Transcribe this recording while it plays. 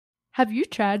Have you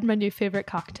tried my new favorite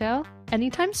cocktail?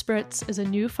 Anytime Spritz is a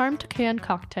new farm-to-can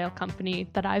cocktail company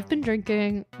that I've been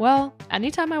drinking, well,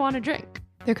 anytime I want to drink.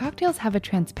 Their cocktails have a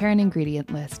transparent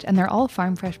ingredient list, and they're all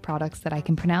farm-fresh products that I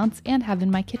can pronounce and have in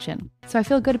my kitchen. So I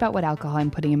feel good about what alcohol I'm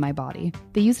putting in my body.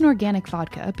 They use an organic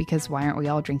vodka, because why aren't we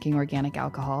all drinking organic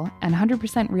alcohol, and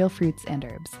 100% real fruits and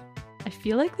herbs. I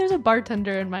feel like there's a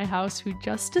bartender in my house who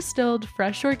just distilled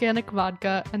fresh organic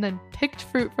vodka and then picked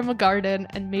fruit from a garden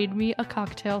and made me a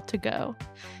cocktail to go.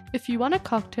 If you want a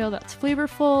cocktail that's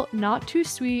flavorful, not too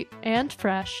sweet, and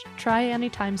fresh, try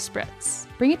Anytime Spritz.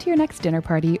 Bring it to your next dinner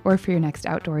party or for your next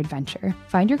outdoor adventure.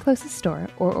 Find your closest store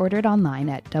or order it online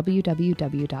at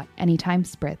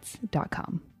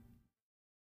www.anytimespritz.com.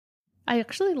 I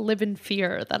actually live in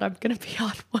fear that I'm going to be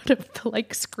on one of the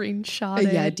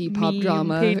screenshotted Depop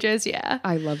drama pages. Yeah.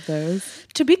 I love those.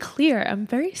 To be clear, I'm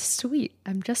very sweet.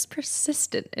 I'm just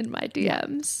persistent in my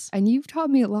DMs. And you've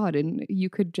taught me a lot, and you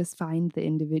could just find the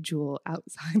individual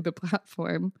outside the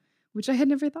platform, which I had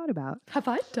never thought about. Have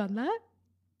I done that?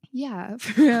 Yeah.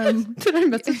 Did I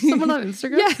message someone on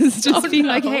Instagram? Yes, just being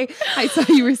like, hey, I saw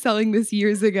you were selling this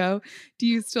years ago. Do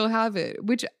you still have it?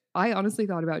 Which I honestly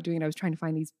thought about doing. I was trying to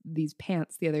find these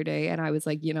pants the other day, and I was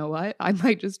like, you know what? I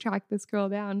might just track this girl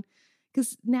down,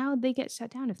 because now they get shut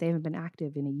down if they haven't been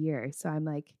active in a year. So I'm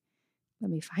like, let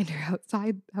me find her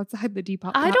outside the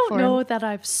Depop platform. I don't know that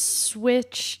I've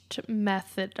switched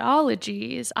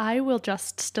methodologies. I will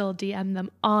just still DM them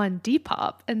on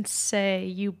Depop and say,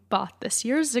 you bought this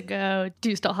years ago. Do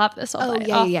you still have this?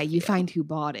 Yeah. You find who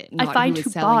bought it. I find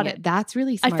who bought it. That's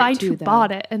really smart. I find who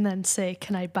bought it and then say,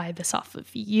 can I buy this off of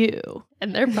you?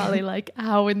 And they're probably like,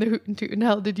 how in the hoot and toot and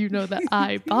hell did you know that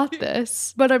I bought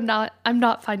this? But I'm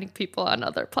not finding people on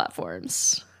other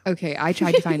platforms. Okay, I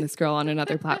tried to find this girl on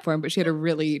another platform, but she had a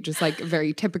really just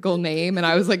very typical name. And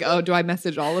I was like, oh, do I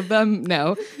message all of them?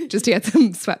 No, just to get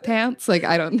some sweatpants.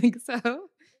 I don't think so.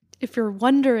 If you're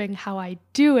wondering how I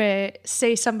do it,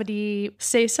 say somebody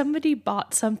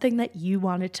bought something that you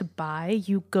wanted to buy,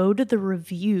 you go to the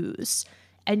reviews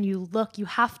and you look, you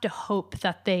have to hope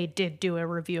that they did do a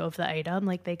review of the item,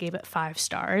 like they gave it 5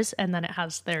 stars, and then it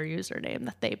has their username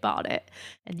that they bought it.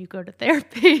 And you go to their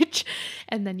page,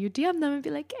 and then you DM them and be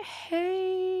like,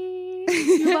 hey,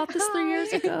 you bought this 3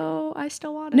 years ago. I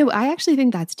still want it. No, I actually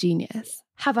think that's genius.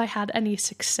 Have I had any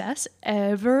success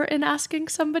ever in asking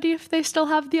somebody if they still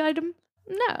have the item?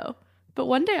 No. But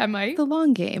one day I might. The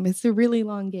long game. It's a really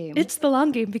long game. It's the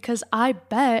long game, because I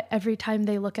bet every time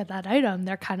they look at that item,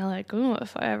 they're kind of like, oh,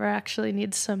 if I ever actually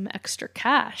need some extra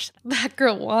cash, that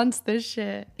girl wants this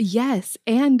shit. Yes.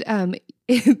 And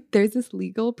there's this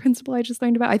legal principle I just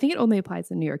learned about. I think it only applies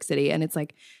in New York City. And it's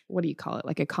what do you call it?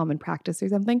 Like a common practice or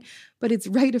something. But it's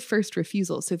right of first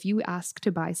refusal. So if you ask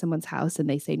to buy someone's house and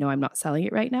they say, no, I'm not selling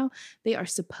it right now, they are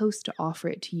supposed to offer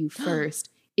it to you first.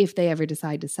 If they ever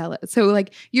decide to sell it. So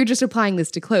you're just applying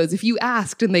this to clothes. If you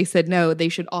asked and they said no, they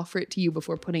should offer it to you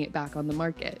before putting it back on the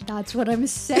market. That's what I'm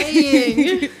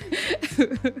saying.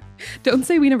 Don't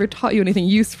say we never taught you anything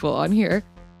useful on here.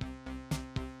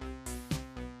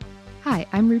 Hi,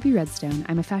 I'm Ruby Redstone.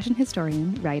 I'm a fashion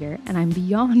historian, writer, and I'm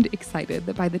beyond excited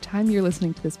that by the time you're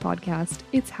listening to this podcast,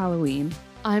 it's Halloween.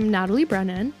 I'm Natalie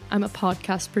Brennan. I'm a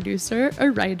podcast producer, a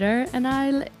writer, and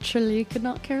I literally could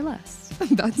not care less.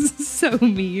 That's so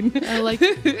mean.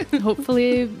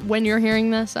 Hopefully when you're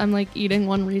hearing this, I'm eating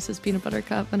one Reese's peanut butter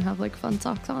cup and have fun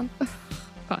socks on.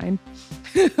 Fine.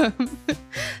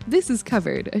 This is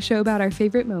Covered, a show about our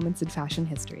favorite moments in fashion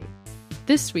history.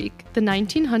 This week, the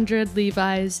 1900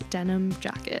 Levi's denim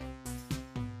jacket.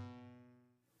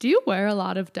 Do you wear a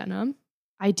lot of denim?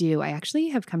 I do. I actually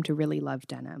have come to really love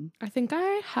denim. I think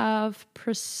I have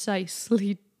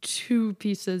precisely 2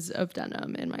 pieces of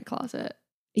denim in my closet.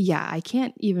 Yeah, I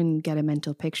can't even get a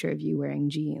mental picture of you wearing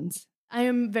jeans. I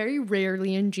am very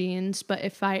rarely in jeans, but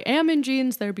if I am in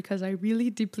jeans, they're because I really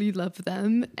deeply love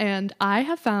them. And I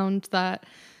have found that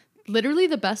literally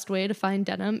the best way to find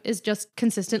denim is just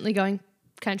consistently going,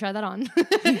 can I try that on?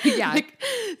 Yeah.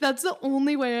 That's the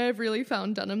only way I've really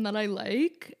found denim that I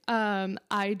like.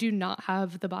 I do not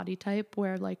have the body type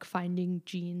where finding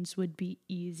jeans would be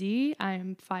easy. I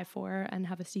am 5'4" and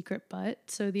have a secret butt.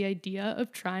 So the idea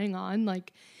of trying on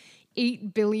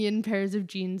 8 billion pairs of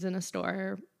jeans in a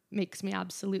store makes me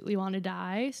absolutely want to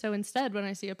die. So instead, when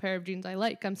I see a pair of jeans I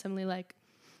like, I'm simply like,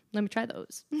 let me try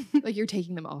those. You're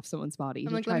taking them off someone's body.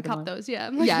 I'm let me cop those.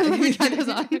 Yeah. Yeah. Let me try those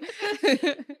on.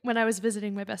 When I was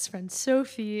visiting my best friend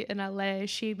Sophie in LA,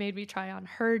 she made me try on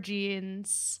her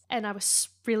jeans. And I was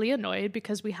really annoyed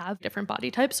because we have different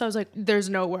body types. So I was like, there's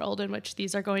no world in which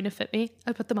these are going to fit me.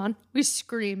 I put them on. We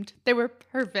screamed. They were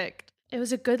perfect. It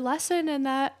was a good lesson in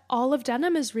that all of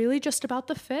denim is really just about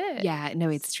the fit. Yeah, no,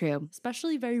 it's true.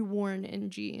 Especially very worn in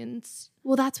jeans.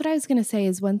 Well, that's what I was going to say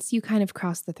is once you kind of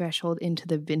cross the threshold into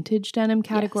the vintage denim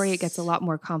category, It gets a lot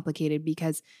more complicated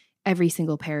because every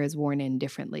single pair is worn in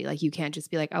differently. Like you can't just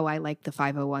be like, oh, I like the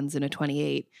 501s and a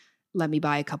 28. Let me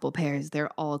buy a couple pairs. They're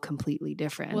all completely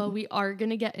different. Well, we are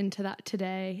going to get into that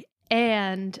today.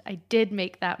 And I did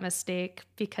make that mistake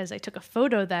because I took a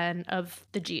photo then of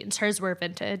the jeans. Hers were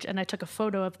vintage, and I took a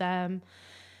photo of them.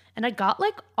 And I got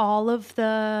like all of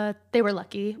they were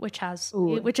Lucky, which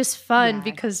is fun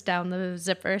because down the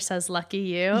zipper says Lucky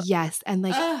You. Yes. And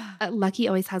like Lucky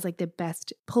always has like the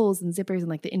best pulls and zippers, and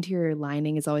like the interior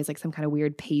lining is always like some kind of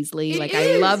weird paisley.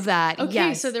 I love that. Okay.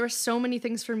 Yes. So there were so many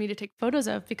things for me to take photos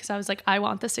of because I was like, I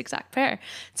want this exact pair.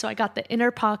 So I got the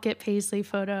inner pocket paisley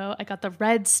photo. I got the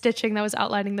red stitching that was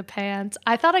outlining the pants.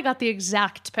 I thought I got the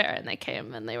exact pair and they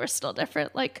came and they were still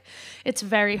different. Like it's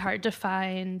very hard to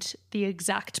find the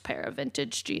exact pair of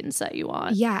vintage jeans that you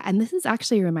want. Yeah, and this is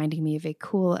actually reminding me of a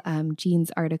cool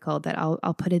jeans article that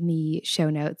I'll put in the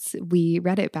show notes. We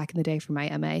read it back in the day for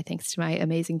my MA, thanks to my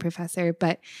amazing professor,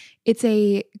 but it's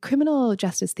a criminal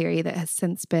justice theory that has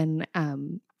since been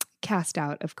cast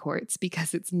out of courts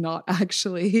because it's not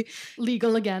actually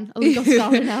legal again. A legal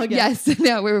scholar now again. Yes,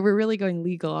 no, we're really going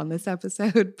legal on this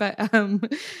episode, but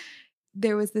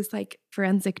there was this like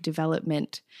forensic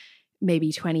development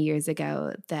maybe 20 years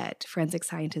ago that forensic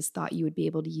scientists thought you would be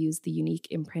able to use the unique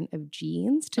imprint of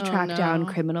jeans to track down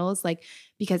criminals, like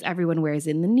because everyone wears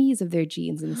in the knees of their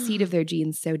jeans and the seat of their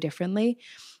jeans so differently.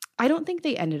 I don't think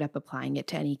they ended up applying it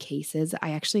to any cases.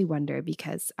 I actually wonder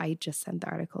because I just sent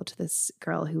the article to this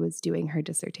girl who was doing her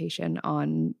dissertation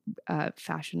on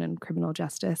fashion and criminal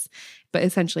justice. But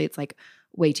essentially it's like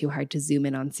way too hard to zoom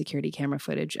in on security camera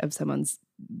footage of someone's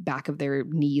back of their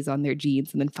knees on their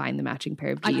jeans and then find the matching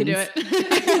pair of jeans. I could do it.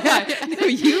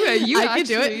 I could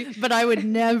do it, but I would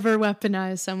never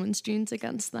weaponize someone's jeans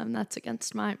against them. That's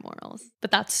against my morals.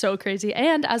 But that's so crazy.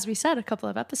 And as we said a couple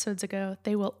of episodes ago,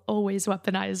 they will always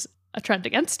weaponize a trend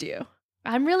against you.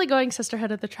 I'm really going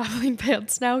sisterhood of the traveling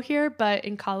pants now here, but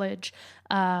in college,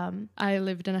 I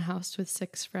lived in a house with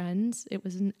 6 friends. It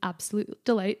was an absolute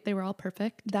delight. They were all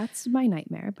perfect. That's my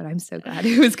nightmare, but I'm so glad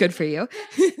it was good for you.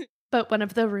 But one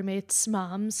of the roommates'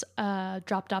 moms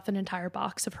dropped off an entire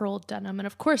box of her old denim. And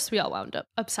of course, we all wound up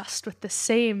obsessed with the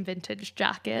same vintage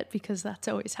jacket because that's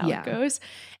always how it goes.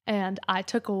 And I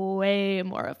took way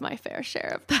more of my fair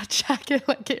share of that jacket.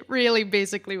 Like it really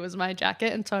basically was my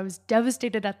jacket. And so I was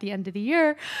devastated at the end of the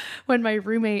year when my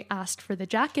roommate asked for the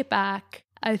jacket back.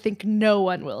 I think no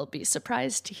one will be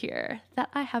surprised to hear that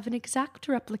I have an exact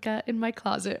replica in my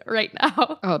closet right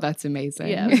now. Oh, that's amazing.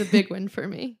 Yeah, it was a big win for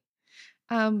me.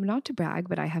 Not to brag,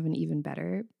 but I have an even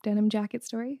better denim jacket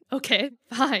story. Okay,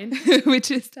 fine. Which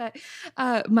is that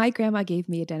my grandma gave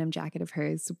me a denim jacket of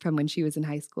hers from when she was in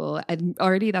high school. And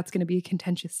already that's going to be a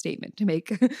contentious statement to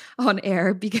make on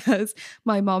air because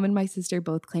my mom and my sister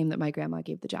both claim that my grandma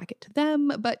gave the jacket to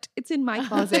them, but it's in my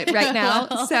closet right now.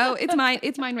 So it's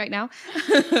mine right now.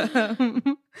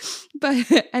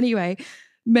 But anyway,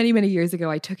 many, many years ago,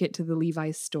 I took it to the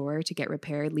Levi's store to get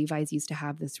repaired. Levi's used to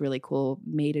have this really cool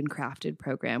made and crafted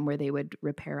program where they would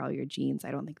repair all your jeans.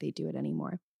 I don't think they do it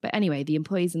anymore. But anyway, the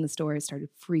employees in the store started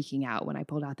freaking out when I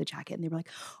pulled out the jacket and they were like,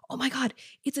 oh my God,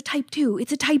 it's a type 2.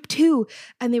 It's a type 2.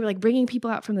 And they were like bringing people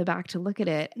out from the back to look at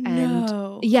it.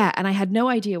 And yeah, and I had no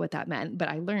idea what that meant, but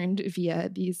I learned via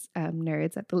these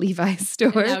nerds at the Levi's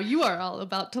store. And now you are all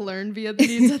about to learn via the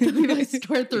nerds at the Levi's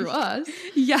store through us.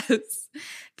 Yes.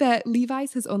 That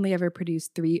Levi's has only ever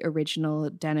produced 3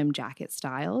 original denim jacket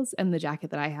styles. And the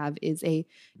jacket that I have is a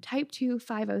type 2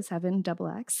 507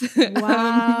 XX.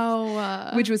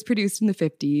 Wow. Which was produced in the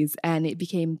 50s. And it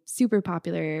became super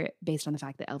popular based on the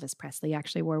fact that Elvis Presley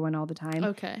actually wore one all the time.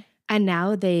 Okay. And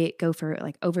now they go for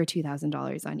like over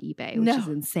 $2,000 on eBay, which is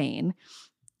insane.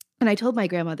 And I told my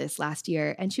grandma this last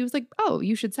year and she was like, oh,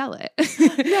 you should sell it.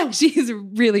 No. She's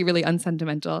really, really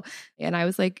unsentimental. And I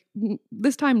was like,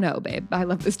 this time, no, babe. I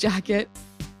love this jacket.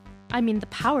 I mean, the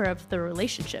power of the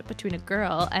relationship between a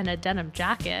girl and a denim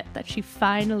jacket that she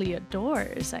finally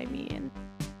adores. I mean,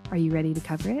 are you ready to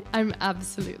cover it? I'm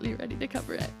absolutely ready to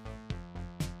cover it.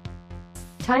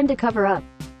 Time to cover up.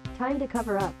 Time to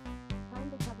cover up.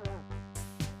 Time to cover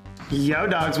up. Yo,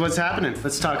 dogs, what's happening?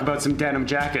 Let's talk about some denim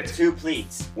jackets. 2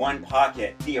 pleats, 1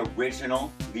 pocket, the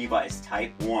original Levi's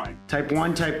Type 1. Type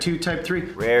 1, Type 2, Type 3.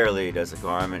 Rarely does a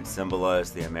garment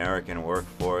symbolize the American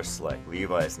workforce like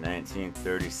Levi's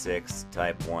 1936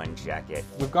 Type 1 jacket.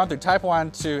 We've gone through Type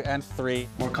 1, 2, and 3.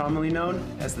 More commonly known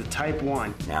as the Type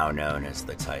 1. Now known as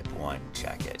the Type 1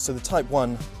 jacket. So the Type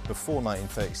 1 before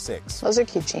 1936. Those are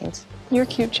cute jeans. Your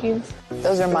cute jeans.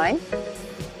 Those are mine?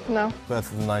 No.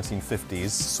 Birth of the 1950s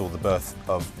saw the birth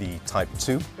of the Type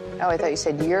 2. Oh, I thought you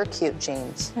said your cute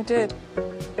jeans. I did.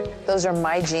 Those are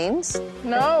my jeans?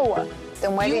 No.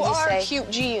 Then why did you are say cute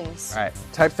jeans. All right,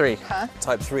 Type 3. Huh?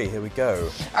 Type 3, here we go.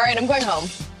 All right, I'm going home.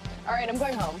 All right, I'm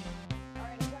going home.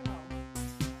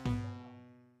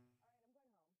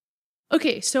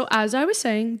 Okay, so as I was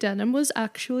saying, denim was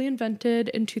actually invented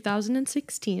in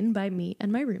 2016 by me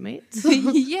and my roommates.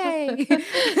 Yay!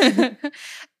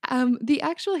 The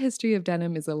actual history of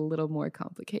denim is a little more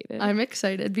complicated. I'm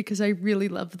excited because I really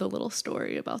love the little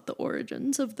story about the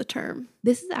origins of the term.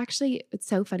 This is actually, it's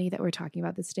so funny that we're talking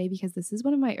about this today because this is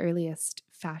one of my earliest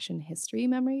fashion history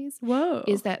memories. Whoa.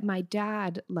 Is that my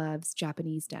dad loves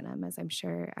Japanese denim, as I'm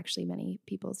sure actually many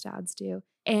people's dads do.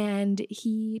 And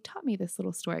he taught me this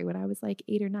little story when I was like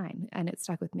 8 or 9, and it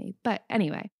stuck with me. But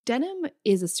anyway, denim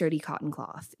is a sturdy cotton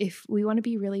cloth. If we want to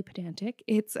be really pedantic,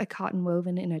 it's a cotton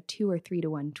woven in a 2 or 3 to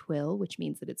 1 twill, which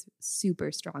means that it's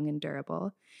super strong and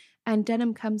durable. And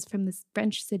denim comes from the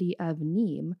French city of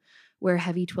Nîmes, where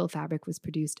heavy twill fabric was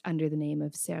produced under the name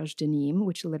of Serge de Nîmes,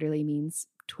 which literally means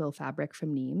twill fabric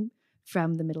from Nîmes,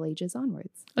 from the Middle Ages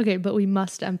onwards. Okay, but we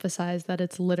must emphasize that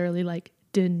it's literally like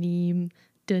denim,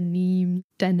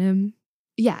 denim.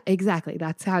 Yeah, exactly.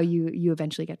 That's how you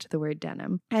eventually get to the word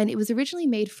denim. And it was originally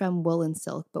made from wool and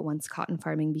silk, but once cotton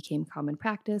farming became common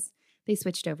practice, they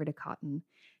switched over to cotton.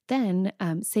 Then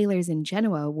sailors in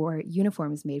Genoa wore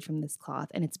uniforms made from this cloth,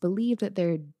 and it's believed that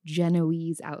their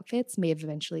Genoese outfits may have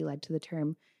eventually led to the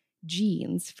term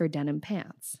jeans for denim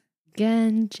pants.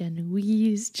 Again,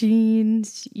 Genoese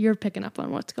jeans. You're picking up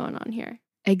on what's going on here.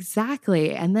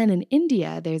 Exactly. And then in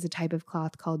India, there's a type of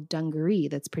cloth called dungaree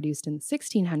that's produced in the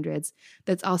 1600s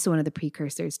that's also one of the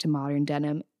precursors to modern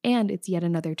denim, and it's yet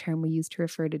another term we use to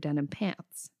refer to denim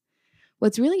pants.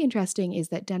 What's really interesting is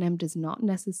that denim does not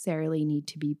necessarily need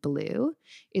to be blue.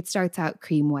 It starts out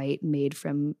cream white, made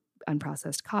from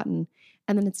unprocessed cotton,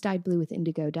 and then it's dyed blue with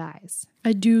indigo dyes.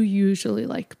 I do usually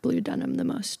like blue denim the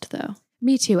most, though.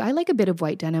 Me too. I like a bit of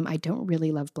white denim. I don't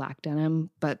really love black denim,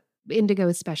 but indigo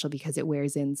is special because it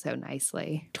wears in so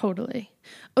nicely. Totally.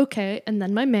 Okay, and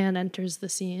then my man enters the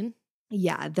scene.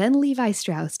 Yeah, then Levi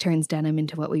Strauss turns denim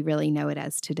into what we really know it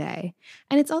as today.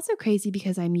 And it's also crazy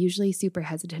because I'm usually super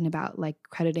hesitant about like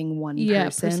crediting one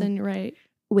person right,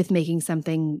 with making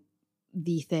something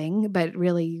the thing, but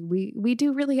really we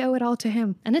do really owe it all to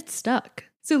him. and it's stuck.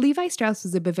 So Levi Strauss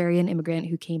was a Bavarian immigrant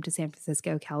who came to San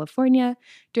Francisco, California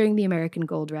during the American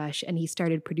Gold Rush, and he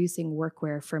started producing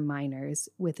workwear for miners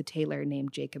with a tailor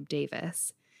named Jacob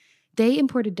Davis. They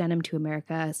imported denim to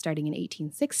America starting in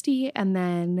 1860, and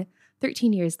then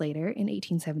 13 years later, in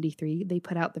 1873, they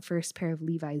put out the first pair of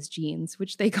Levi's jeans,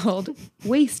 which they called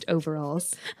waist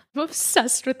overalls. I'm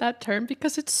obsessed with that term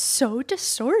because it's so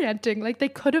disorienting. Like, they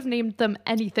could have named them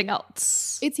anything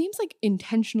else. It seems like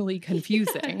intentionally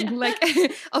confusing. Yeah. Like,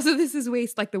 also, this is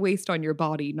waist, like the waist on your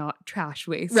body, not trash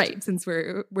waist. Right. Since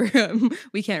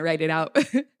we can't write it out.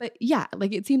 But yeah,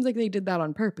 like it seems like they did that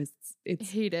on purpose. I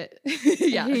hate it.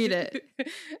 Yeah. I hate it.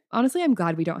 Honestly, I'm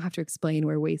glad we don't have to explain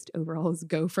where waist overalls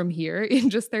go from here in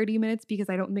just 30 minutes because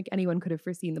I don't think anyone could have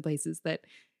foreseen the places that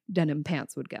denim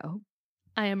pants would go.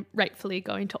 I am rightfully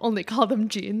going to only call them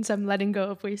jeans. I'm letting go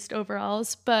of waist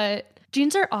overalls, but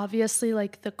jeans are obviously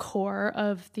like the core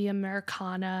of the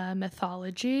Americana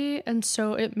mythology. And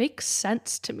so it makes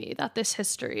sense to me that this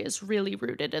history is really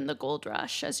rooted in the gold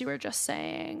rush, as you were just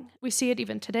saying. We see it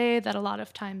even today that a lot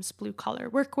of times blue collar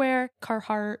workwear,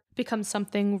 Carhartt, becomes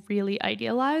something really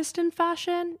idealized in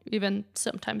fashion, even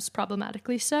sometimes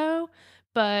problematically so.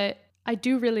 But I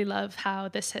do really love how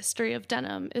this history of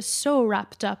denim is so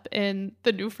wrapped up in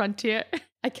the new frontier.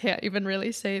 I can't even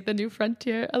really say the new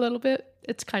frontier a little bit.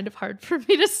 It's kind of hard for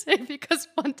me to say because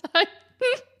one time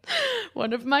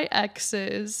one of my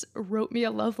exes wrote me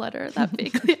a love letter that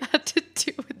vaguely had to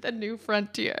do with the new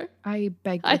frontier. I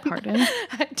beg your pardon.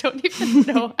 I don't even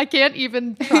know. I can't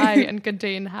even try and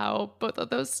contain how both of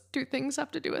those two things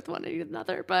have to do with one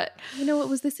another. But You know,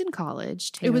 was this in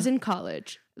college too? it was in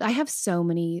college. I have so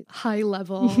many. High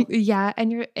level. Yeah.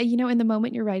 And you're, you know, in the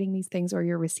moment you're writing these things or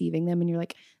you're receiving them and you're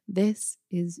like, this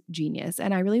is genius.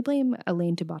 And I really blame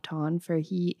Alain de Botton for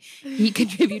he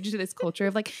contributed to this culture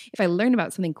of like, if I learn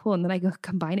about something cool and then I go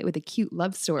combine it with a cute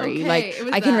love story, Okay, like it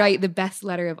was I can that. write the best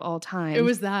letter of all time. It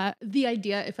was that. The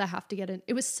idea, if I have to get in,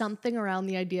 it was something around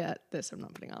the idea. This I'm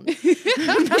not putting on.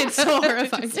 It's so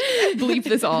horrifying. Bleep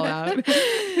this all out.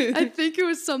 I think it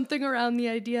was something around the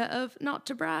idea of, not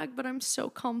to brag, but I'm so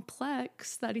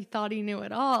complex that he thought he knew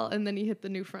it all. And then he hit the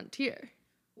new frontier.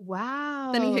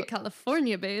 Wow. Then he hit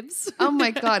California, babes. Oh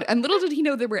my God. And little did he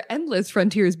know there were endless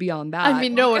frontiers beyond that. I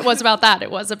mean, no, it was about that.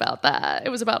 It was about that. It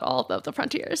was about all of the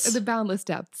frontiers. The boundless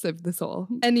depths of the soul.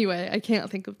 Anyway, I can't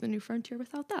think of the new frontier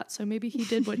without that. So maybe he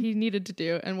did what he needed to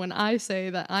do. And when I say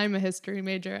that I'm a history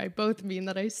major, I both mean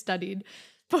that I studied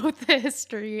both the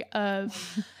history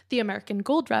of the American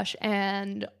gold rush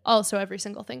and also every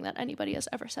single thing that anybody has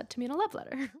ever said to me in a love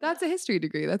letter. That's a history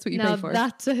degree. That's what you Now pay for.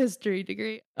 that's a history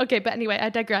degree. Okay, but anyway, I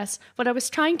digress. What I was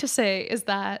trying to say is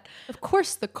that, of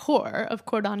course, the core of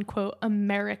quote unquote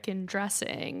American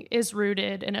dressing is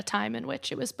rooted in a time in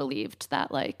which it was believed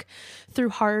that, like, through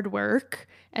hard work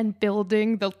and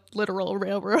building the literal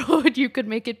railroad, you could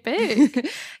make it big.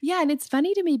 Yeah, and it's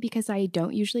funny to me because I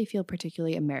don't usually feel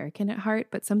particularly American at heart,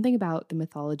 but something about the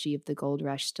mythology of the gold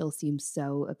rush still seems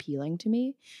so appealing to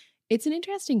me. It's an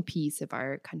interesting piece of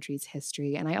our country's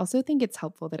history, and I also think it's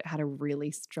helpful that it had a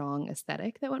really strong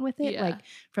aesthetic that went with it, Yeah. like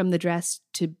from the dress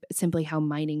to simply how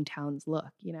mining towns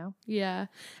look, you know? Yeah,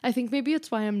 I think maybe it's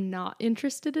why I'm not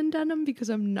interested in denim, because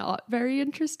I'm not very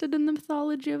interested in the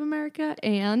mythology of America.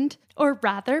 Or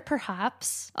rather,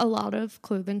 perhaps a lot of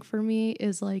clothing for me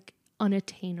is like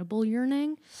unattainable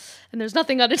yearning. And there's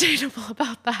nothing unattainable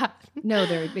about that. No,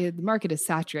 the market is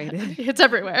saturated. It's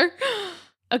everywhere.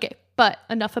 Okay, but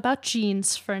enough about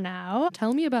jeans for now.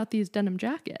 Tell me about these denim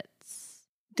jackets.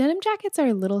 Denim jackets are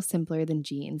a little simpler than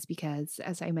jeans because,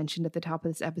 as I mentioned at the top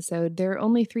of this episode, there are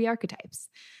only 3 archetypes.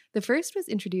 The first was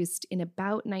introduced in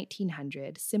about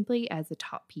 1900 simply as a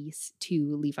top piece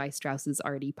to Levi Strauss's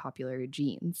already popular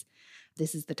jeans.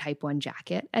 This is the Type 1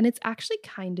 jacket, and it's actually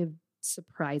kind of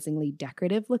surprisingly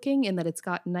decorative looking in that it's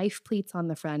got knife pleats on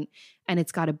the front and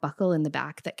it's got a buckle in the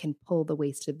back that can pull the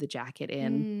waist of the jacket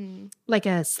in like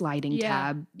a sliding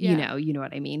tab. Yeah. You know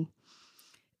what I mean.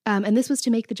 And this was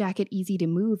to make the jacket easy to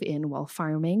move in while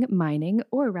farming, mining,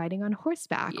 or riding on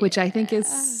horseback, which I think is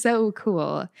so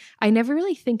cool. I never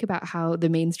really think about how the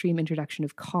mainstream introduction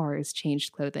of cars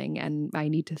changed clothing, and I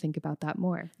need to think about that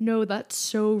more. No, that's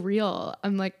so real.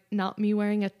 I'm like, not me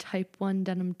wearing a Type 1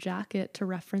 denim jacket to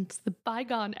reference the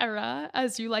bygone era,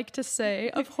 as you like to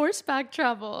say, of horseback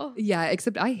travel. Yeah,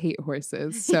 except I hate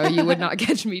horses, so you would not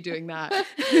catch me doing that.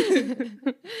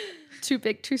 Too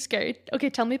big, too scary. Okay,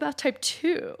 tell me about Type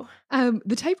 2.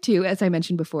 The Type 2, as I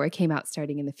mentioned before, came out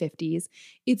starting in the 50s.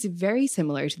 It's very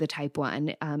similar to the Type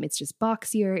 1. It's just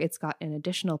boxier. It's got an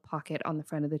additional pocket on the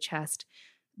front of the chest.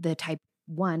 The Type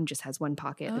 1 just has one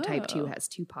pocket. The Type 2 has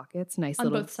 2 pockets. Nice On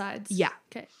little... both sides? Yeah.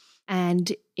 Okay.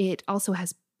 And it also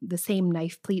has the same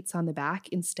knife pleats on the back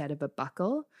instead of a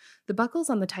buckle. The buckles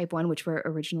on the Type 1, which were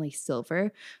originally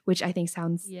silver, which I think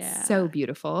sounds so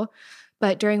beautiful.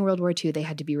 But during World War II, they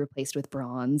had to be replaced with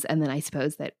bronze. And then I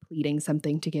suppose that pleating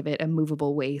something to give it a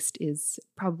movable waist is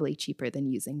probably cheaper than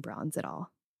using bronze at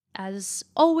all. As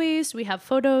always, we have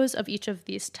photos of each of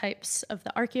these types of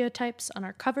the archetypes on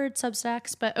our covered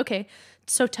Substacks. But okay,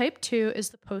 so Type 2 is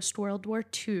the post-World War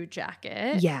II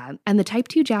jacket. Yeah, and the Type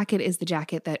 2 jacket is the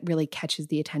jacket that really catches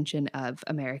the attention of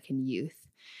American youth.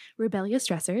 Rebellious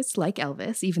dressers like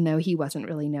Elvis, even though he wasn't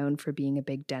really known for being a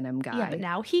big denim guy. Yeah, but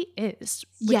now he is,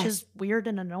 which is weird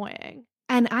and annoying.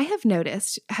 And I have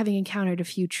noticed, having encountered a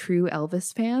few true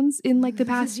Elvis fans in like the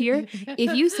past year,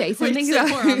 if you say something Wait, about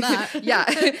more on that. yeah,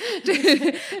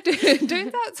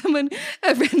 turns out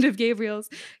a friend of Gabriel's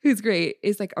who's great,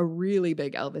 is like a really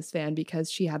big Elvis fan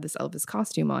because she had this Elvis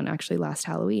costume on actually last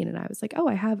Halloween, and I was like, oh,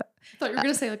 I have. I thought you were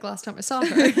gonna say like last time I saw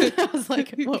her. I was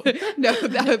like, whoa. No,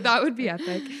 that would be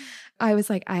epic. I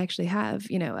was like, I actually have,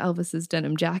 Elvis's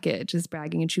denim jacket, just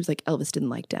bragging. And she was like, Elvis didn't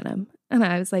like denim. And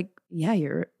I was like, yeah,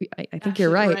 I think you're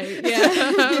right.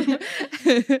 Yeah.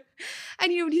 And,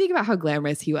 when you think about how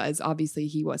glamorous he was, obviously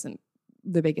he wasn't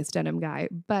the biggest denim guy,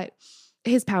 but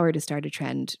his power to start a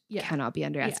trend cannot be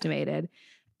underestimated.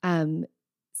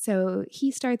 So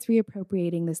he starts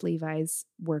reappropriating this Levi's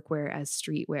workwear as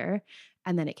streetwear.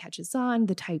 And then it catches on.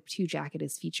 The Type 2 jacket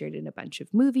is featured in a bunch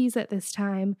of movies at this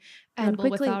time. And Rebel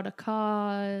quickly, Without a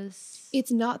Cause.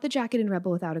 it's not the jacket in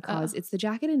Rebel Without a Cause. It's the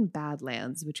jacket in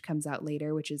Badlands, which comes out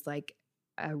later, which is like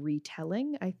a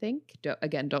retelling, I think.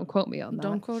 Don't quote me on that.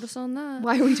 Don't quote us on that.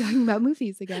 Why are we talking about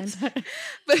movies again?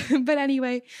 but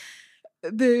anyway,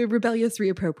 the rebellious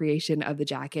reappropriation of the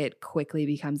jacket quickly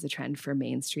becomes a trend for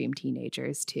mainstream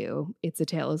teenagers too. It's a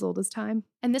tale as old as time.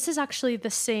 And this is actually the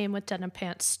same with denim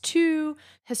pants too.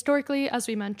 Historically, as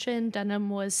we mentioned, denim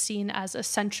was seen as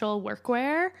essential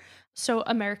workwear. So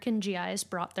American GIs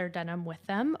brought their denim with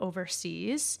them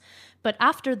overseas. But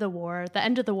after the war, the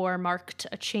end of the war marked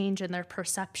a change in their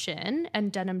perception,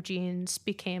 and denim jeans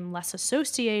became less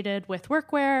associated with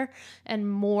workwear and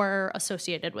more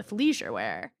associated with leisure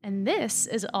wear. And this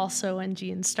is also when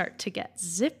jeans start to get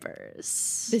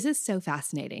zippers. This is so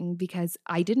fascinating because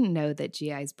I didn't know that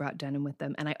GIs brought denim with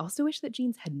them. And I also wish that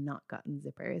jeans had not gotten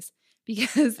zippers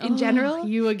because in general,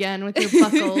 you again with your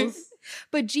buckles.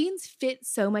 But jeans fit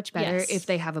so much better Yes. if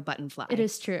they have a button fly. It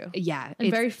is true. Yeah.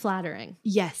 And very flattering.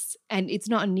 Yes. And it's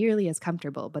not nearly as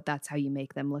comfortable, but that's how you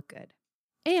make them look good.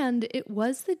 And it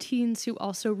was the teens who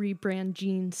also rebrand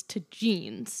jeans to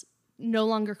jeans, no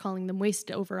longer calling them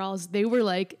waist overalls. They were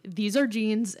like, these are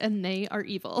jeans and they are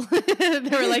evil. They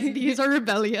were like, these are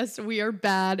rebellious, we are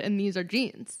bad, and these are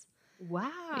jeans.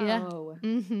 Wow. Yeah.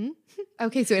 Mm-hmm.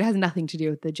 Okay, so it has nothing to do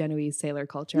with the Genoese sailor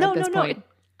culture at this point.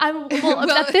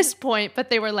 At this point, but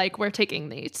they were like, we're taking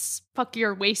these. Fuck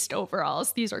your waist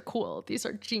overalls. These are cool. These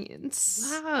are jeans.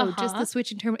 Wow, just the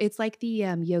switch in term. It's like the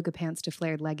yoga pants to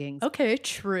flared leggings. Okay,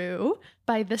 true.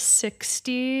 By the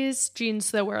 60s, jeans,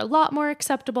 though, were a lot more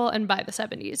acceptable. And by the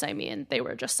 70s, I mean, they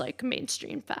were just like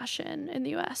mainstream fashion in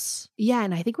the US. Yeah,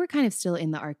 and I think we're kind of still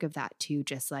in the arc of that too,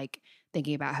 just like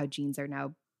thinking about how jeans are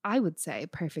now, I would say,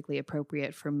 perfectly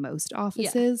appropriate for most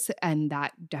offices. And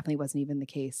that definitely wasn't even the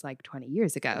case like 20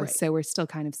 years ago. Right. So we're still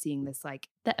kind of seeing this like,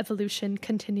 The evolution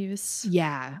continues.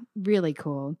 yeah, really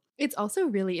cool. It's also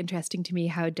really interesting to me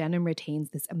how denim retains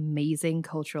this amazing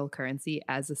cultural currency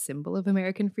as a symbol of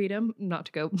American freedom. Not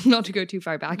to go too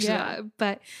far back to that,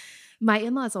 but my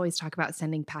in-laws always talk about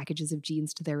sending packages of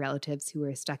jeans to their relatives who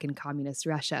were stuck in communist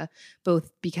Russia,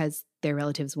 both because their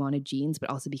relatives wanted jeans, but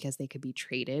also because they could be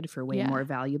traded for way more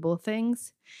valuable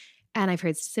things. And I've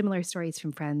heard similar stories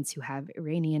from friends who have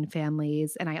Iranian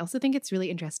families. And I also think it's really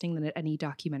interesting that at any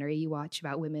documentary you watch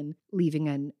about women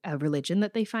leaving a religion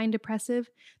that they find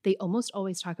oppressive, they almost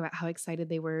always talk about how excited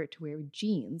they were to wear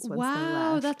jeans once they left.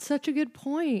 Wow, that's such a good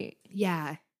point.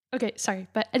 Yeah. Okay, sorry.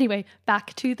 But anyway,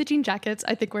 back to the jean jackets.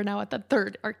 I think we're now at the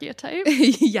third archetype.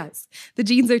 Yes, the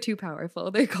jeans are too powerful.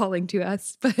 They're calling to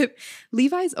us. But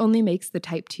Levi's only makes the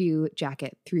Type 2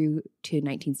 jacket through to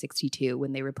 1962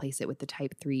 when they replace it with the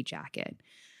Type 3 jacket.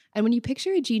 And when you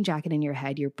picture a jean jacket in your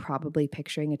head, you're probably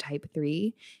picturing a Type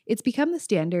 3. It's become the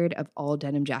standard of all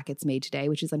denim jackets made today,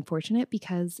 which is unfortunate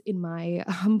because, in my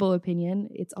humble opinion,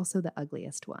 it's also the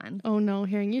ugliest one. Oh no,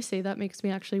 hearing you say that makes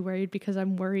me actually worried because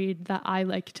I'm worried that I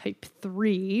like Type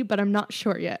 3, but I'm not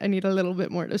sure yet. I need a little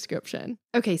bit more description.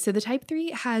 Okay, so the Type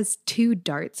 3 has 2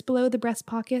 darts below the breast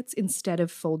pockets instead of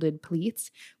folded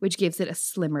pleats, which gives it a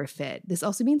slimmer fit. This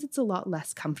also means it's a lot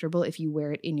less comfortable if you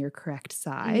wear it in your correct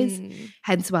size.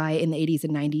 Hence why in the 80s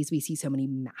and 90s we see so many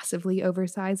massively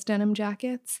oversized denim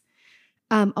jackets.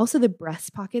 Also, the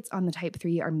breast pockets on the Type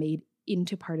 3 are made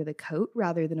into part of the coat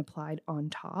rather than applied on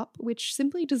top, which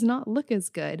simply does not look as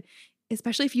good,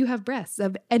 especially if you have breasts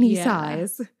of any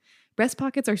size. Breast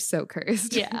pockets are so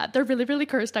cursed. Yeah, they're really, really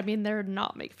cursed. I mean, they're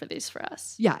not made for these for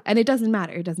us. Yeah, and it doesn't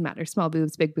matter. It doesn't matter. Small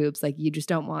boobs, big boobs, like you just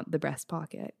don't want the breast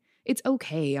pocket. It's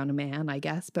okay on a man, I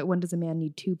guess, but when does a man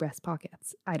need 2 breast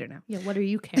pockets? I don't know. Yeah, what are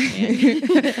you carrying?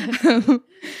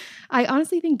 I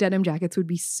honestly think denim jackets would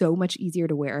be so much easier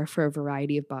to wear for a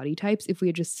variety of body types if we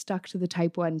had just stuck to the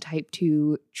Type 1, Type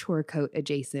 2 chore coat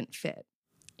adjacent fit.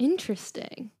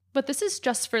 Interesting. But this is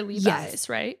just for Levi's,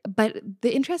 right? But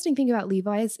the interesting thing about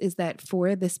Levi's is that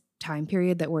for this time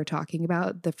period that we're talking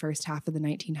about, the first half of the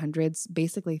 1900s,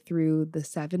 basically through the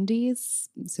 70s,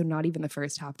 so not even the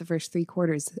first half, the first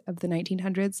 3/4 of the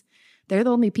 1900s, they're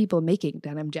the only people making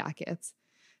denim jackets.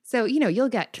 So, you know, you'll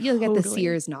get the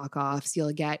Sears knockoffs,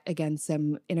 you'll get, again,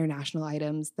 some international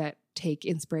items that take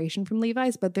inspiration from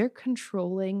Levi's, but they're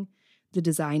controlling the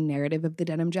design narrative of the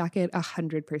denim jacket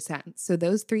 100%. So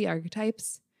those 3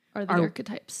 archetypes are the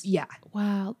archetypes. Yeah.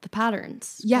 Wow, the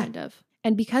patterns, yeah. kind of.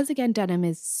 And because, again, denim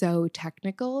is so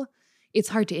technical, it's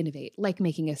hard to innovate, like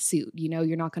making a suit. You know,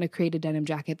 you're not going to create a denim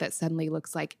jacket that suddenly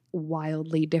looks like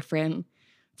wildly different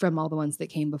from all the ones that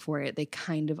came before it. They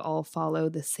kind of all follow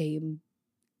the same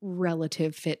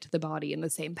relative fit to the body in the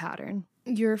same pattern.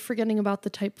 You're forgetting about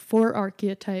the type 4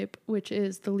 archetype, which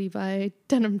is the Levi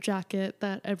denim jacket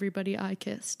that everybody I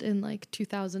kissed in like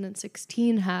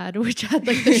 2016 had, which had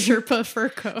like the Sherpa fur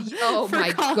coat. Oh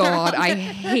my collar God, on I it.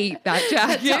 hate that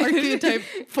jacket. That's archetype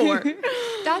 4.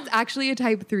 That's actually a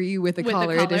type 3 with a With a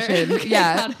collar collar. edition. Okay,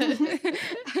 Yeah. got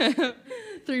it.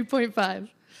 3.5.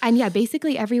 And yeah,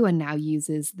 basically everyone now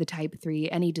uses the type 3.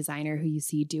 Any designer who you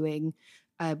see doing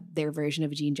their version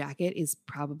of a jean jacket is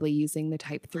probably using the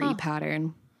type 3 Huh.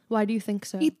 pattern. Why do you think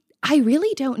so? I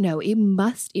really don't know. It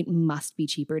must be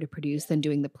cheaper to produce than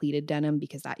doing the pleated denim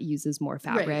because that uses more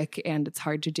fabric and it's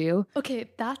hard to do. Okay,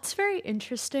 that's very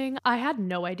interesting. I had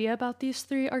no idea about these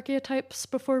 3 archetypes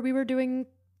before we were doing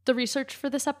the research for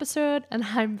this episode, and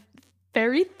I'm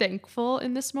very thankful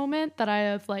in this moment that I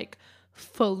have like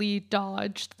fully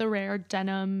dodged the rare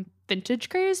denim vintage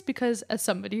craze, because as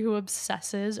somebody who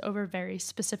obsesses over very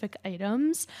specific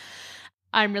items,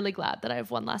 I'm really glad that I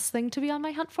have one last thing to be on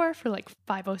my hunt for like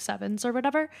 507s or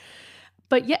whatever.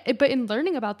 But yeah, but in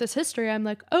learning about this history, I'm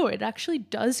like, oh, it actually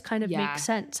does kind of make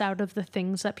sense out of the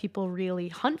things that people really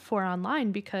hunt for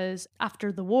online, because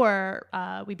after the war,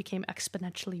 we became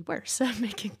exponentially worse at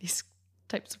making these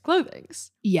types of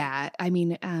clothings. Yeah, I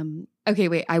mean, okay,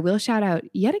 wait, I will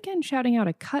shouting out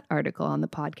a Cut article on the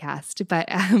podcast, but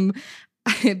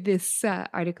this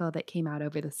article that came out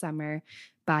over the summer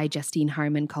by Justine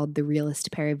Harmon called The Realist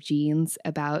Pair of Jeans,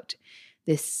 about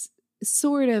this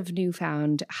sort of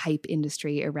newfound hype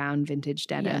industry around vintage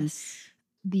denim. Yes.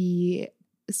 The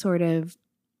sort of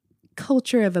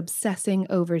culture of obsessing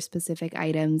over specific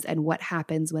items and what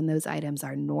happens when those items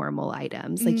are normal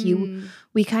items. Like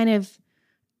we kind of,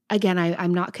 again,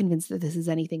 I'm not convinced that this is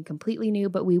anything completely new,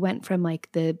 but we went from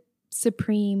like the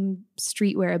supreme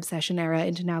streetwear obsession era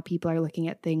into now people are looking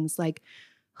at things like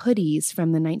hoodies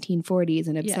from the 1940s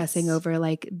and obsessing over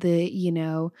like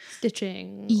the,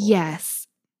 Stitching. Yes.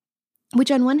 Which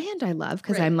on one hand I love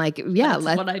because I'm like, That's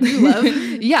what I do love.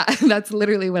 Yeah, that's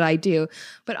literally what I do.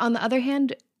 But on the other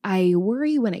hand, I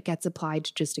worry when it gets applied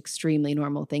to just extremely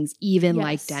normal things, even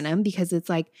like denim, because it's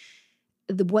like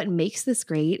what makes this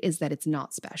great is that it's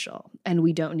not special and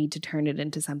we don't need to turn it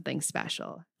into something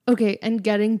special. Okay, and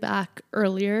getting back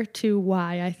earlier to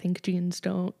why I think jeans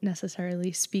don't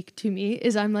necessarily speak to me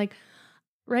is I'm like,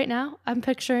 right now, I'm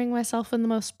picturing myself in the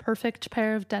most perfect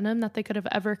pair of denim that they could have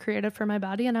ever created for my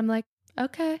body. And I'm like,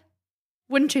 okay,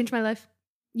 wouldn't change my life.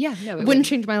 Yeah, no, it Wouldn't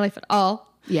change my life at all.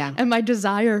 Yeah. And my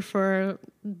desire for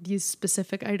these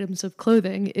specific items of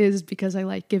clothing is because I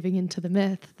like giving into the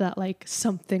myth that like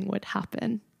something would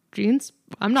happen. Jeans,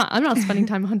 I'm not spending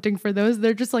time hunting for those.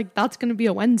 They're just like, that's going to be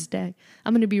a Wednesday.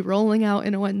 I'm going to be rolling out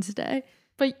in a Wednesday.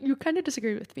 But you kind of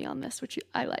disagree with me on this, which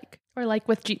I like. Or like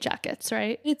with jean jackets,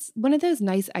 right? It's one of those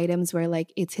nice items where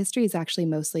like its history is actually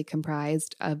mostly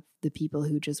comprised of the people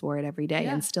who just wore it every day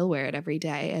and still wear it every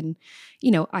day. And,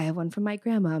 I have one from my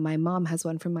grandma. My mom has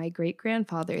one from my great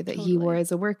grandfather that he wore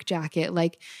as a work jacket.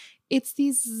 Like it's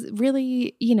these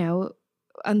really,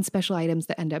 unspecial items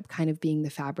that end up kind of being the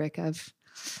fabric of,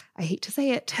 I hate to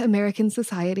say it, American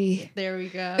society. There we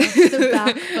go. The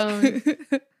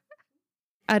backbone.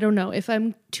 I don't know. If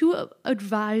I'm to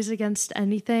advise against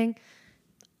anything,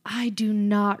 I do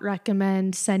not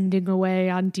recommend sending away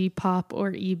on Depop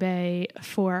or eBay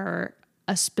for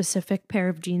a specific pair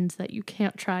of jeans that you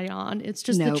can't try on. It's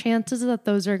just the chances that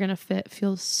those are going to fit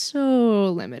feel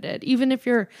so limited. Even if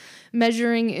you're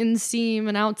measuring inseam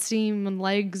and outseam and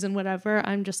legs and whatever,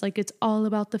 I'm just like, it's all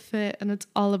about the fit and it's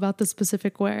all about the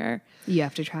specific wear. You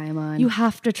have to try them on. You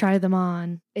have to try them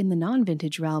on. In the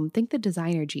non-vintage realm, I think the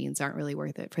designer jeans aren't really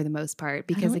worth it for the most part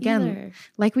because again,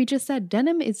 like we just said,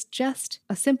 denim is just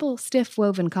a simple, stiff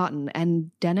woven cotton,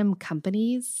 and denim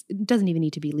companies, it doesn't even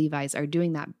need to be Levi's, are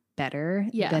doing that better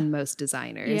than most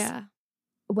designers. Yeah.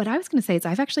 What I was going to say is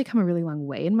I've actually come a really long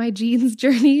way in my jeans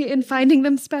journey in finding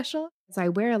them special. So I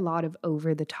wear a lot of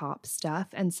over-the-top stuff,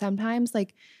 and sometimes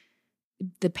like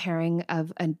the pairing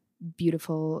of a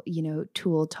beautiful,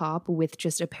 tulle top with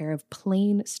just a pair of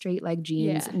plain straight leg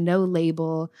jeans, no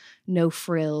label, no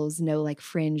frills, no like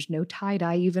fringe, no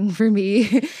tie-dye even for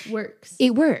me. Works.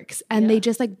 It works. And they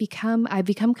just like I've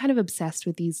become kind of obsessed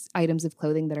with these items of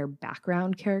clothing that are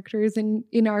background characters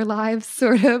in our lives,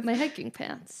 sort of. My hiking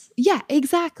pants. Yeah,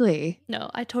 exactly. No,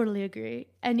 I totally agree.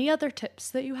 Any other tips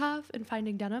that you have in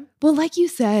finding denim? Well, like you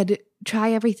said,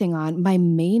 try everything on. My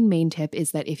main tip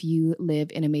is that if you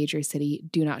live in a major city,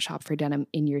 do not shop for denim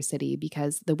in your city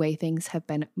because the way things have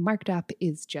been marked up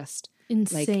is just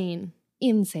insane.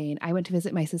 insane. I went to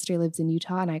visit my sister lives in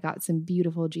Utah and I got some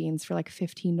beautiful jeans for like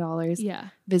 $15. Yeah.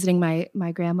 Visiting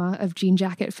my grandma of jean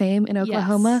jacket fame in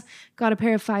Oklahoma, got a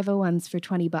pair of 501s for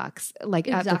 $20, like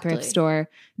at the thrift store.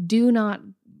 Do not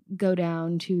go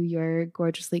down to your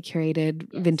gorgeously curated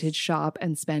vintage shop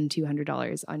and spend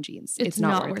 $200 on jeans. It's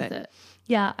not worth it.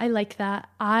 Yeah, I like that.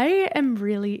 I am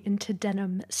really into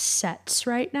denim sets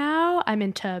right now. I'm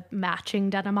into matching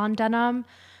denim on denim.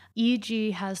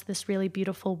 EG has this really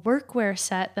beautiful workwear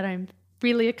set that I'm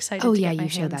really excited to get my hands on. Oh yeah, you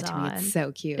showed that to me. It's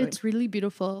so cute. It's really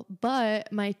beautiful.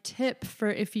 But my tip for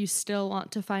if you still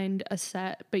want to find a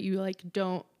set, but you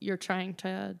you're trying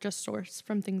to just source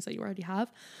from things that you already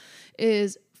have,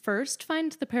 is first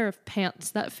find the pair of pants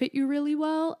that fit you really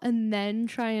well and then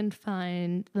try and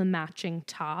find the matching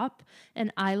top.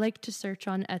 And I like to search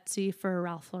on Etsy for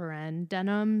Ralph Lauren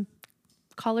denim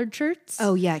collared shirts.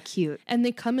 Oh yeah, cute. And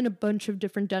they come in a bunch of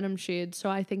different denim shades.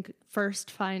 So I think first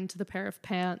find the pair of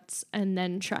pants and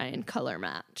then try and color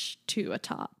match to a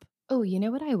top. Oh, you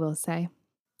know what I will say?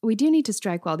 We do need to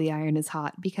strike while the iron is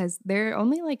hot because there are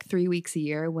only like 3 weeks a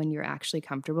year when you're actually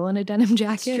comfortable in a denim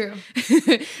jacket. It's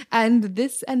true. And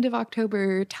this end of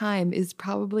October time is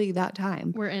probably that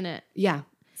time. We're in it. Yeah.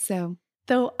 So.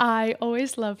 Though I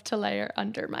always love to layer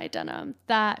under my denim.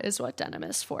 That is what denim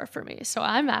is for me. So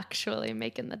I'm actually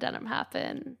making the denim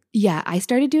happen. Yeah, I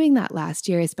started doing that last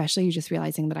year, especially just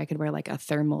realizing that I could wear like a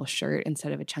thermal shirt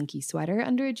instead of a chunky sweater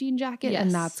under a jean jacket. Yes.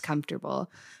 And that's comfortable.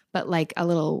 But like a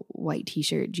little white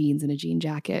t-shirt, jeans, and a jean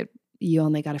jacket, you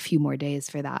only got a few more days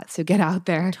for that. So get out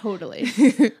there. Totally.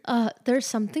 There's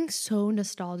something so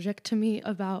nostalgic to me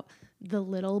about the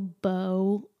little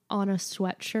bow on a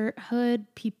sweatshirt hood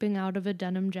peeping out of a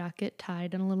denim jacket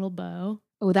tied in a little bow.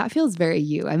 Oh, that feels very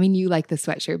you. I mean, you like the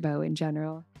sweatshirt bow in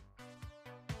general.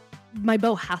 My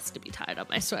bow has to be tied on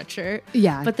my sweatshirt.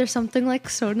 Yeah. But there's something like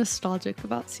so nostalgic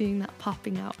about seeing that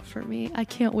popping out for me. I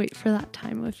can't wait for that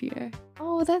time of year.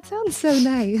 Oh, that sounds so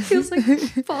nice. Feels like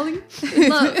falling in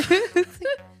love.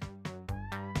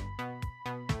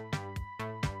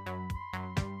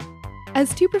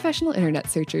 As two professional internet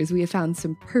searchers, we have found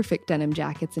some perfect denim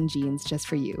jackets and jeans just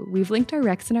for you. We've linked our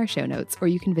recs in our show notes, or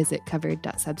you can visit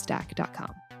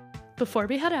covered.substack.com. Before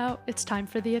we head out, it's time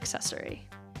for the accessory.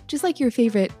 Just like your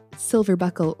favorite silver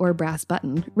buckle or brass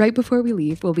button, right before we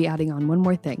leave, we'll be adding on one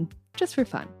more thing, just for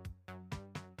fun.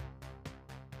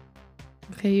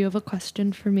 Okay, you have a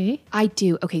question for me? I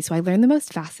do. Okay, so I learned the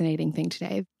most fascinating thing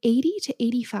today. 80 to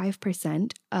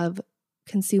 85% of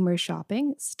consumer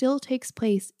shopping still takes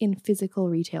place in physical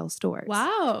retail stores.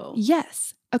 Wow.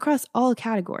 Yes, across all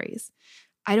categories.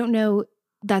 I don't know.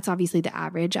 That's obviously the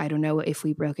average. I don't know if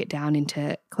we broke it down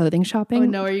into clothing shopping. Oh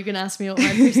no, are you going to ask me what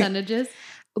my percentage is?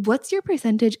 What's your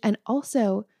percentage? And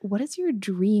also, what is your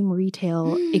dream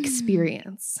retail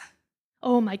experience?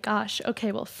 Oh my gosh.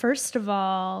 Okay, well, first of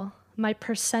all, my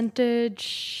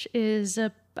percentage is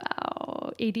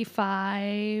about 80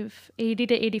 to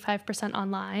 85%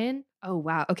 online. Oh,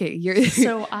 wow. Okay.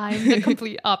 So I'm the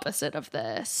complete opposite of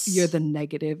this. You're the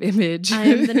negative image. I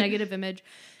am the negative image.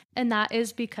 And that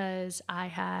is because I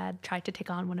had tried to take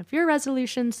on one of your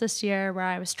resolutions this year where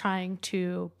I was trying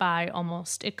to buy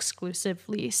almost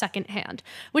exclusively secondhand,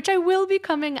 which I will be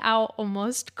coming out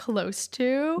almost close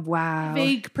to. Wow.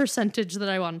 Vague percentage that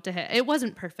I wanted to hit. It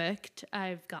wasn't perfect.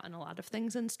 I've gotten a lot of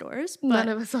things in stores. But none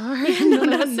of us are.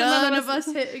 None of us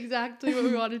hit exactly what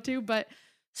we wanted to, but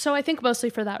so I think mostly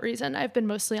for that reason, I've been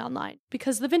mostly online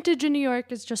because the vintage in New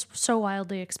York is just so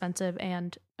wildly expensive.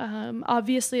 And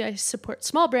obviously I support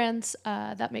small brands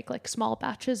that make like small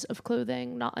batches of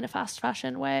clothing, not in a fast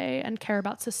fashion way, and care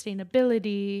about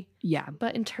sustainability. Yeah.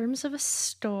 But in terms of a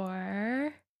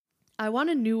store, I want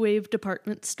a new wave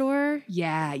department store.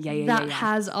 Yeah. That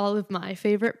has all of my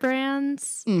favorite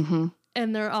brands. Mm-hmm.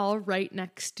 And they're all right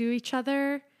next to each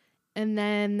other. And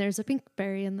then there's a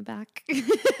Pinkberry in the back.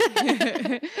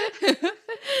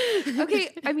 Okay,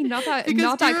 I mean, not that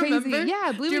crazy.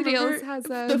 Yeah, Bloomingdale's has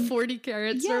the 40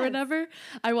 carats or whatever.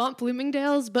 I want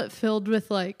Bloomingdale's, but filled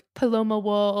with like Paloma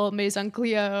wool, Maison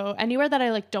Cleo, anywhere that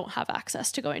I like don't have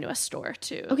access to going to a store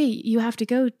to. Okay, you have to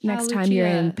go next time you're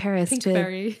in Paris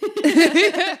Pinkberry.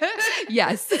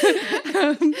 Yes.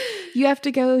 You have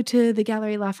to go to the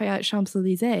Galeries Lafayette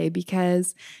Champs-Élysées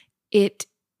because it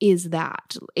is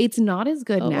that. It's not as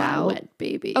good now. I went,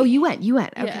 baby. Oh, you went.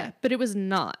 Okay. Yeah, but it was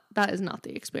not. That is not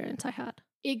the experience I had.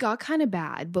 It got kind of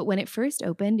bad, but when it first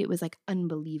opened, it was like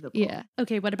unbelievable. Yeah.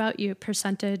 Okay, what about you?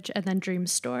 Percentage and then dream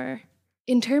store.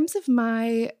 In terms of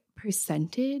my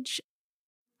percentage,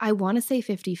 I want to say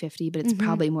 50-50, but it's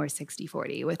probably more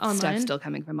 60-40 with online? Stuff still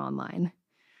coming from online.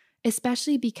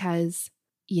 Especially because,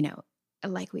 you know,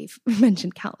 like we've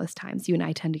mentioned countless times, you and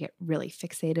I tend to get really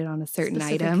fixated on a certain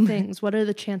Specific item. things. What are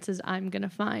the chances I'm going to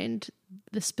find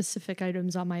the specific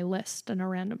items on my list in a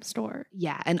random store?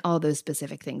 Yeah, and all those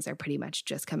specific things are pretty much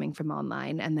just coming from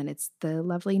online. And then it's the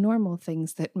lovely normal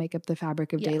things that make up the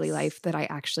fabric of daily Yes. life that I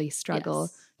actually struggle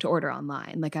to order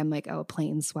online. Like I'm like, oh, a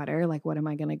plain sweater. Like what am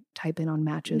I going to type in on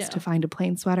Matches No. to find a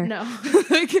plain sweater? No.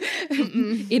 Like,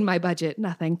 in my budget,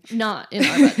 nothing. Not in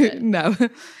our budget. No.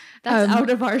 That's out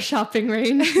of our shopping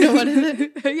range. No, what is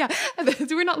it? Yeah.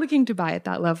 So we're not looking to buy at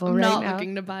that level I'm right not now.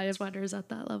 looking to buy sweaters at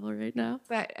that level right now.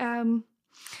 But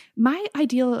my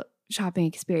ideal shopping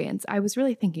experience, I was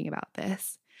really thinking about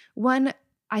this. One,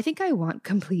 I think I want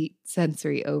complete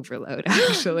sensory overload,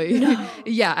 actually. No.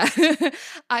 Yeah.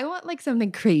 I want like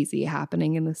something crazy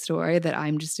happening in the store that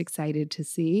I'm just excited to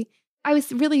see. I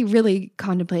was really, really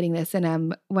contemplating this.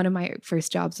 And one of my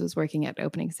first jobs was working at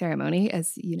opening ceremony,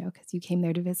 as you know, because you came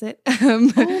there to visit.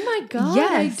 Oh my God,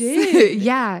 I Yes. did.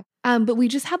 Yeah. But we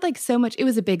just had like so much, it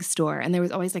was a big store and there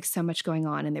was always like so much going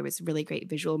on and there was really great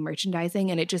visual merchandising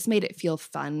and it just made it feel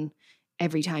fun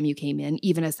every time you came in,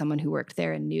 even as someone who worked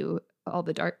there and knew all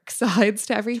the dark sides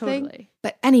to everything. Totally.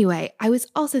 But anyway, I was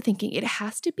also thinking it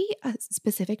has to be a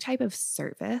specific type of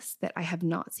service that I have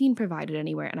not seen provided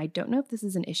anywhere. And I don't know if this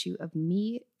is an issue of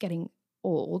me getting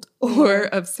old or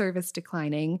of service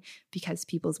declining because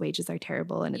people's wages are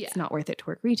terrible and it's not worth it to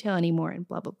work retail anymore and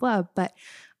blah, blah, blah. But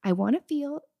I want to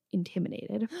feel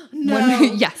intimidated. No.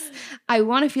 Yes. I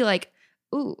want to feel like,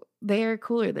 ooh, they're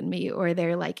cooler than me or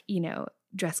they're like, you know,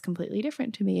 dressed completely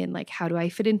different to me and like how do I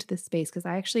fit into this space, because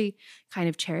I actually kind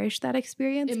of cherish that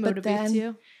experience. It but motivates then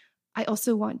you. I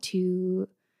also want to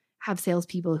have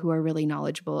salespeople who are really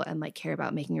knowledgeable and like care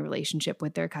about making a relationship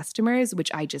with their customers, which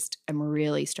I just am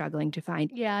really struggling to find.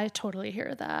 Yeah, I totally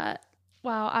hear that.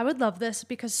 Wow, I would love this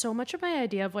because so much of my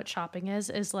idea of what shopping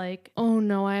is like, oh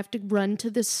no, I have to run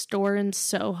to this store in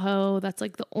Soho. That's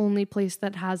like the only place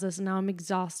that has this. And now I'm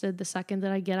exhausted. The second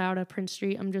that I get out of Prince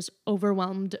Street, I'm just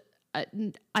overwhelmed.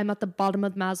 I'm at the bottom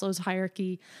of Maslow's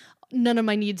hierarchy. None of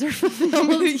my needs are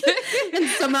fulfilled. And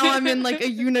somehow I'm in like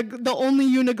the only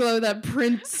Uniqlo that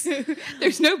prints.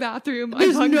 There's no bathroom.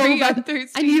 There's I'm no hungry. bath- I'm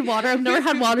thirsty. I need water. I've never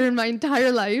had water in my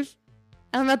entire life.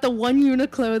 I'm at the one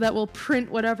Uniqlo that will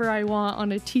print whatever I want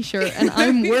on a t-shirt. And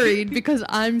I'm worried because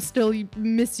I'm still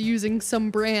misusing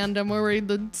some brand. I'm worried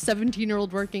the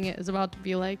 17-year-old working it is about to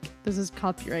be like, this is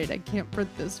copyright. I can't print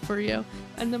this for you.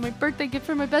 And then my birthday gift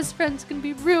for my best friend's going to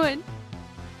be ruined.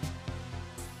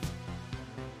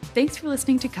 Thanks for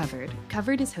listening to Covered.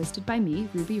 Covered is hosted by me,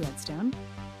 Ruby Redstone.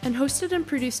 And hosted and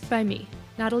produced by me,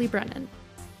 Natalie Brennan.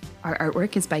 Our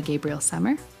artwork is by Gabriel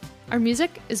Summer. Our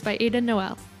music is by Ada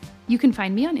Noel. You can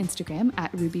find me on Instagram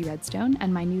at Ruby Redstone,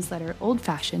 and my newsletter, Old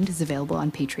Fashioned, is available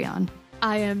on Patreon.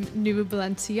 I am New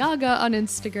Balenciaga on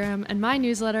Instagram, and my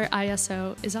newsletter,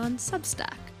 ISO, is on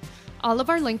Substack. All of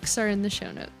our links are in the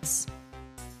show notes.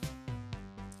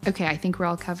 Okay, I think we're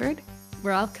all covered.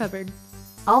 We're all covered.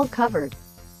 All covered.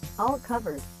 All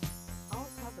covered.